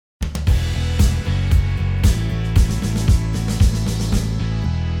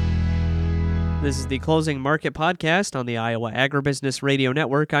This is the Closing Market Podcast on the Iowa Agribusiness Radio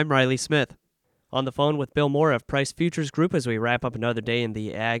Network. I'm Riley Smith. On the phone with Bill Moore of Price Futures Group as we wrap up another day in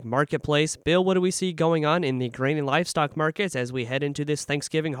the ag marketplace. Bill, what do we see going on in the grain and livestock markets as we head into this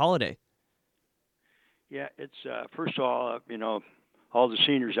Thanksgiving holiday? Yeah, it's first of all, all the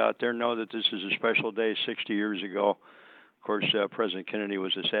seniors out there know that this is a special day. 60 years ago, of course, President Kennedy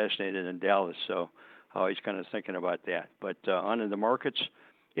was assassinated in Dallas, so always kind of thinking about that. But on to the markets.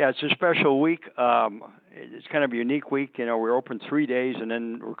 Yeah, it's a special week. It's kind of a unique week. We're open 3 days, and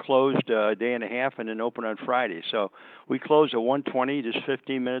then we're closed a day and a half, and then open on Friday. So we close at 1:20, just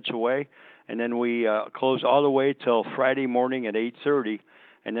 15 minutes away, and then we close all the way till Friday morning at 8:30,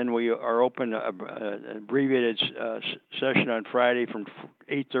 and then we are open an abbreviated session on Friday from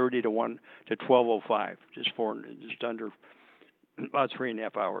 8:30 to 12:05, just under about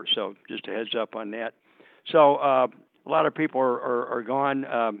 3.5 hours. So just a heads up on that. So. A lot of people are gone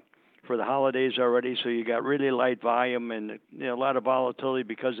for the holidays already, so you got really light volume and a lot of volatility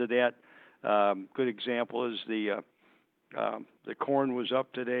because of that. Good example is the corn was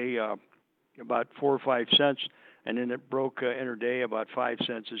up today about 4 or 5 cents, and then it broke intraday about 5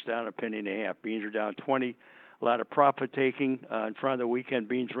 cents. It's down a penny and a half. Beans are down 20. A lot of profit taking in front of the weekend.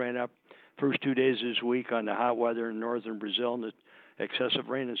 Beans ran up first 2 days this week on the hot weather in northern Brazil and the excessive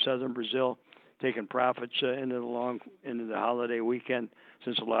rain in southern Brazil. Taking profits into the holiday weekend,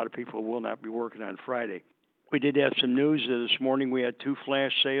 since a lot of people will not be working on Friday. We did have some news this morning. We had 2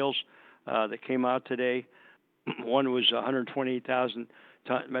 flash sales that came out today. One was 128,000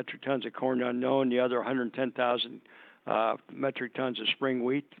 metric tons of corn unknown. The other 110,000 metric tons of spring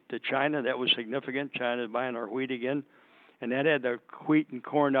wheat to China. That was significant. China is buying our wheat again. And that had the wheat and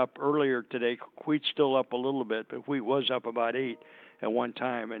corn up earlier today. Wheat's still up a little bit, but wheat was up about 8 at one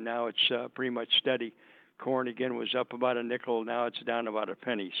time, and now it's pretty much steady. Corn, again, was up about a nickel. Now it's down about a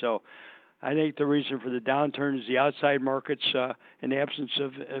penny. So I think the reason for the downturn is the outside markets, in the absence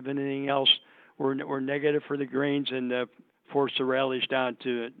of anything else, were negative for the grains and forced the rallies down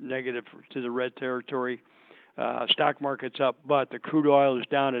to negative to the red territory. Stock market's up, but the crude oil is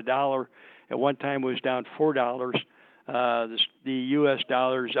down $1. At one time, it was down $4. The U.S.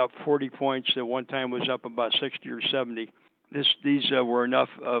 dollar is up 40 points. At one time, it was up about 60 or 70. These were enough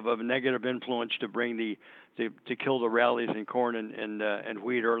of a negative influence to bring to kill the rallies in corn and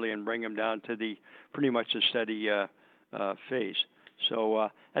wheat early and bring them down to pretty much a steady phase. So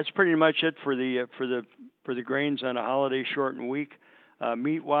that's pretty much it for the grains on a holiday shortened week.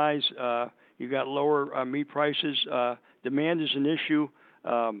 Meat wise, you got lower meat prices. Demand is an issue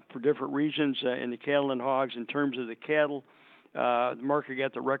for different regions in the cattle and hogs. In terms of the cattle, the market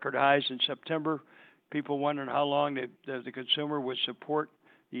got the record highs in September. People wondering how long the consumer would support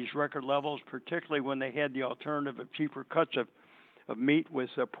these record levels, particularly when they had the alternative of cheaper cuts of meat with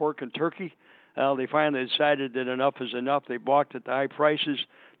pork and turkey. They finally decided that enough is enough. They balked at the high prices.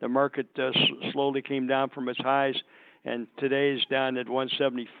 The market slowly came down from its highs, and today is down at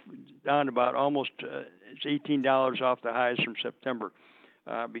 170, down about almost it's $18 off the highs from September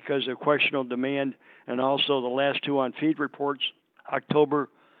because of questionable demand, and also the last 2 on feed reports. The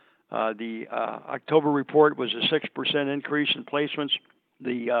October report was a 6% increase in placements.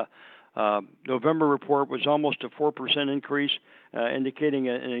 The November report was almost a 4% increase, indicating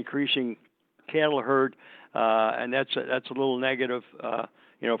an increasing cattle herd, and that's a little negative,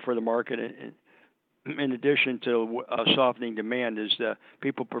 for the market. In addition to softening demand, is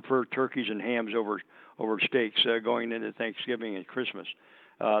people prefer turkeys and hams over steaks going into Thanksgiving and Christmas.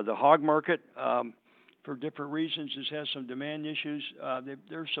 The hog market. For different reasons, this has some demand issues.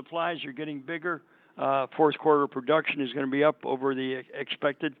 Their supplies are getting bigger. Fourth quarter production is going to be up over the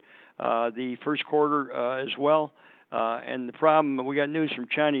expected. The first quarter as well. And the problem, we got news from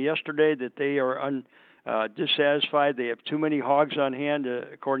China yesterday that they are dissatisfied. They have too many hogs on hand,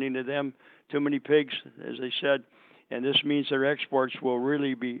 according to them, too many pigs, as they said. And this means their exports will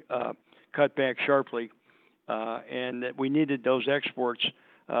really be cut back sharply. And that we needed those exports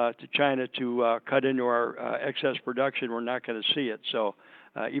to China to cut into our excess production. We're not going to see it. So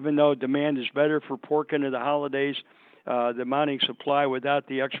even though demand is better for pork into the holidays, the mounting supply without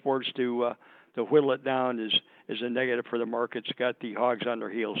the exports to whittle it down is a negative for the market. It's got the hogs on their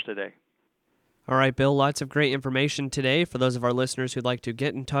heels today. All right, Bill, lots of great information today. For those of our listeners who'd like to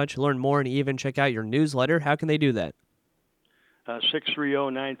get in touch, learn more, and even check out your newsletter, how can they do that?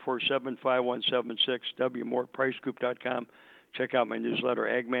 630-947-5176, WMoorePriceGroup.com. Check out my newsletter,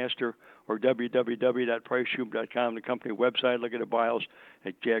 Agmaster, or www.pricegroup.com, the company website. Look at the bios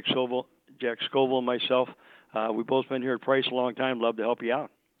at Jack Scoville and myself. We've both been here at Price a long time. Love to help you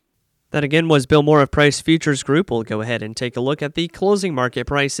out. That again was Bill Moore of Price Futures Group. We'll go ahead and take a look at the closing market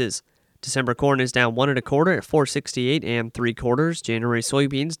prices. December corn is down 1 1/4 at 4.68 3/4. January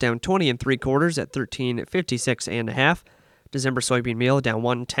soybeans down 20 3/4 at 13.56 1/2. December soybean meal down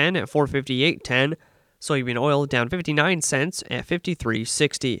 1.10 at 4.58 Soybean oil down 59 cents at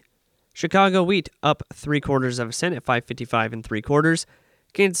 53.60. Chicago wheat up 3/4 cent at 5.55 3/4.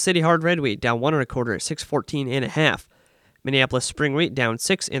 Kansas City hard red wheat down 1 1/4 at 6.14 1/2. Minneapolis spring wheat down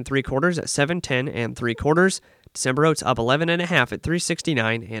 6 3/4 at 7.10 3/4. December oats up 11 1/2 at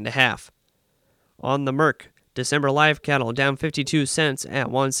 3.69 1/2. On the Merc, December live cattle down 52 cents at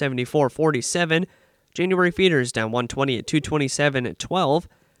 174.47. January feeders down 120 at 227.12.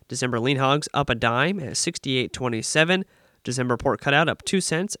 December lean hogs up a dime at 68.27. December pork cutout up 2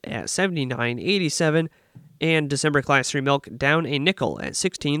 cents at 79.87. And December class 3 milk down a nickel at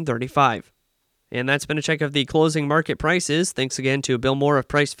 16.35. And that's been a check of the closing market prices. Thanks again to Bill Moore of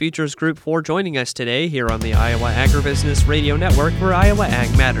Price Futures Group for joining us today here on the Iowa Agribusiness Radio Network, where Iowa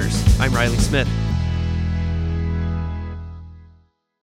Ag matters. I'm Riley Smith.